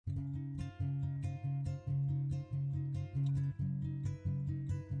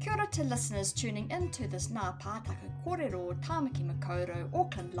Kia ora to listeners tuning in to this Ngā Pātaka Kōrero Tāmaki Makaurau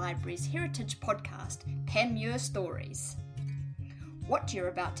Auckland Library's Heritage podcast, Panmure Stories. What you're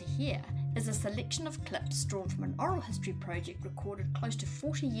about to hear is a selection of clips drawn from an oral history project recorded close to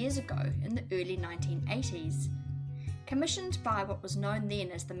 40 years ago in the early 1980s. Commissioned by what was known then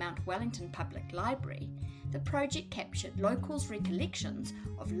as the Mount Wellington Public Library, the project captured locals' recollections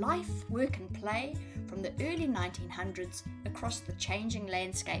of life, work and play from the early 1900s across the changing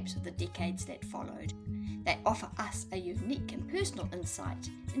landscapes of the decades that followed. They offer us a unique and personal insight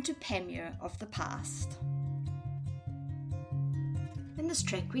into Panmure of the past. In this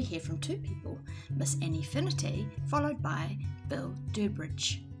track we hear from two people, Miss Annie Finnerty, followed by Bill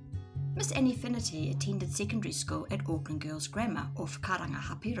Durbridge. Miss Annie Finnerty attended secondary school at Auckland Girls Grammar off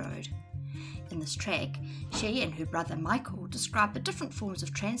Karangahape Road. In this track, she and her brother Michael describe the different forms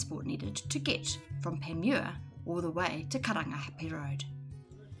of transport needed to get from Panmure all the way to Karangahape Road.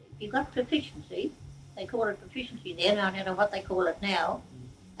 If you got proficiency, they call it proficiency then, I don't know what they call it now,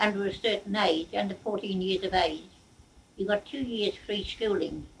 under a certain age, under 14 years of age, you got 2 years free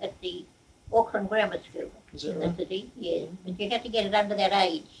schooling at the Auckland Grammar School in the city, yes, but you had to get it under that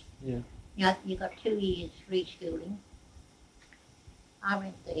age. Yeah. You got 2 years free schooling. I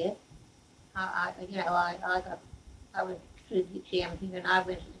went there. I went through the exam thing and I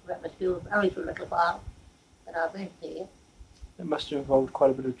went to the grammar school only for a little while, but I went there. It must have involved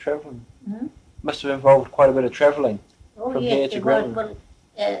quite a bit of travelling. Hmm? Must have involved quite a bit of travelling. Oh From yes, here to it was. Grammar.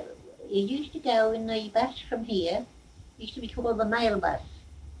 Well, you used to go in the bus from here. It used to be called the mail bus.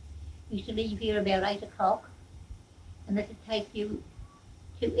 You used to leave here about 8 o'clock, and this would take you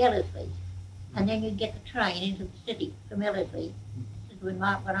to Ellerslie, and then you'd get the train into the city from Ellerslie. This is when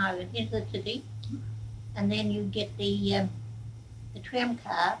I went into the city, and then you'd get the tram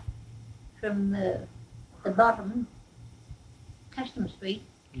car from the bottom, Customs Street,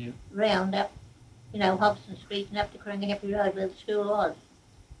 round up, Hobson Street and up to Karangahape Road where the school was.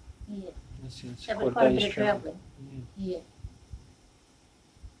 Yeah. That's That was quite a bit of travelling. Yeah.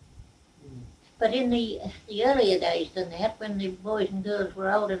 But in the earlier days than that, when the boys and girls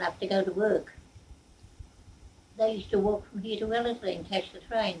were old enough to go to work, they used to walk from here to Ellerslie and catch the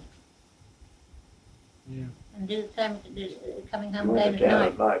train. Yeah. And do the same coming home You went again to town at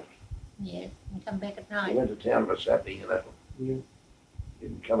at night. night. Yeah, and come back at You night. went to town on a Saturday, Yeah.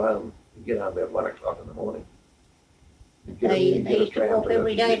 You'd come home, you'd get home about 1 o'clock in the morning. They used to walk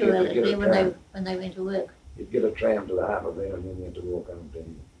every day to Ellerslie when they went to work. You'd get a tram to the harbour there and then you had to walk home to,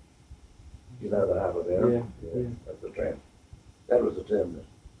 you know the harbour there? Yeah. That's the tram. That was the terminus.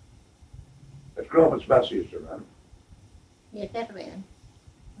 But Crawford's bus used to run, Yes, that ran.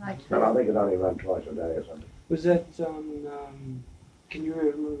 Right. and I think it only ran twice a day or something. Was that, can you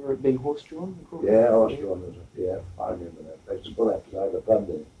remember it being horse-drawn? Yeah, Horse-drawn was it. Yeah, I remember that. They used to pull out to the pub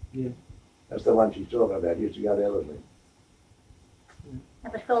there. Yeah. That's the one she's talking about, used to go to Ellerslie.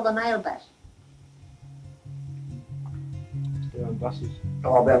 That was called the mail bus. Their own buses.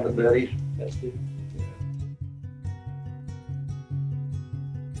 Oh, about the 30s. That's the...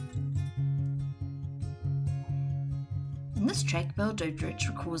 In this track, Bill Durbridge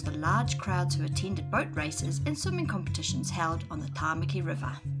recalls the large crowds who attended boat races and swimming competitions held on the Tāmaki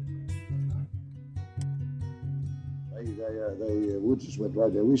River. They woods went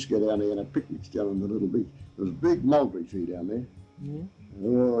right there. We used to go down there and have picnics down on the little beach. There was a big mulberry tree down there. Yeah.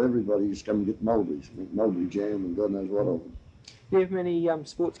 Oh, everybody used to come and get mulberries, make mulberry jam and God knows what of them. Do you have many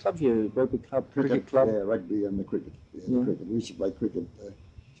sports clubs? You rugby club, cricket club? Yeah, rugby and the cricket. Yeah, the cricket. We used to play cricket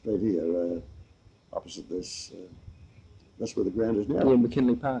straight here, opposite this. That's where the ground is now. Yeah,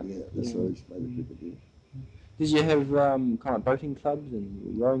 McKinley Park. Yeah, that's where we used to play the cricket. Yeah. Did you have kind of boating clubs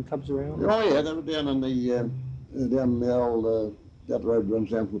and rowing clubs around? Oh yeah, they were down on the old that road runs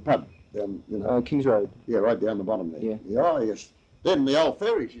down from the pub. Down, Kings Road. Yeah, right down the bottom there. Yeah. Oh yes. Then the old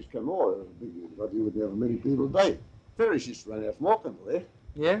ferries used to come. Oh, but you wouldn't have many people today. Ferries used to run out from Auckland there.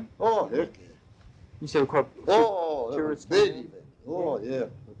 Yeah? Oh heck yeah. You said quite... Oh, that was tourists big coming event. Oh yeah.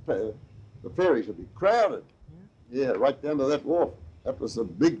 The ferries would be crowded. Yeah, right down to that wharf. That was a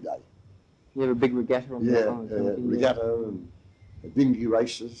big day. You have a big regatta on Yeah, the regatta and dinghy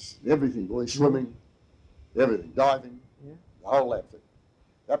races, everything, boys, swimming, everything, diving, the whole outfit.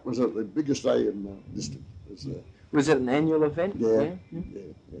 That was the biggest day in the district. Was it an annual event? Yeah.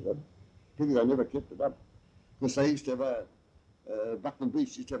 Pity they never kept it up. Because they used to have Buckland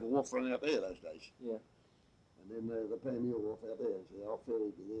Beach used to have a wharf run out there those days. Yeah. And then the Panmure wharf out there, so the old ferry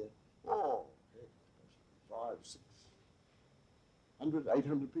would be there. Oh, heck, 500, 600,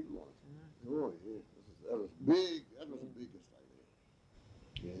 800 people on it. Oh, yeah. That was big. That was the biggest day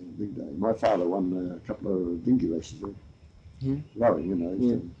there. Yeah, big day. My father won a couple of dinghy races there. Yeah. Growing, you know.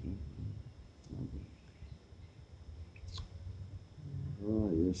 Yeah. Oh,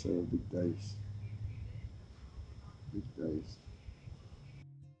 yes, big days. Big days.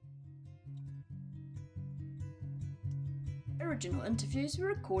 Original interviews were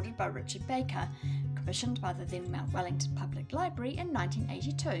recorded by Richard Baker, commissioned by the then Mount Wellington Public Library in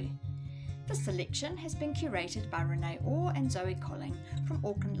 1982. This selection has been curated by Renee Orr and Zoe Colling from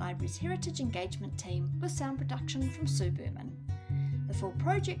Auckland Library's Heritage Engagement Team with sound production from Sue Berman. The full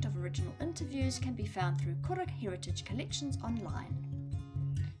project of original interviews can be found through Kura Heritage Collections online.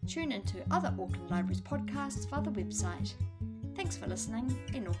 Tune into other Auckland Libraries podcasts via the website. Thanks for listening.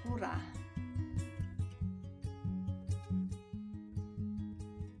 E noho rā.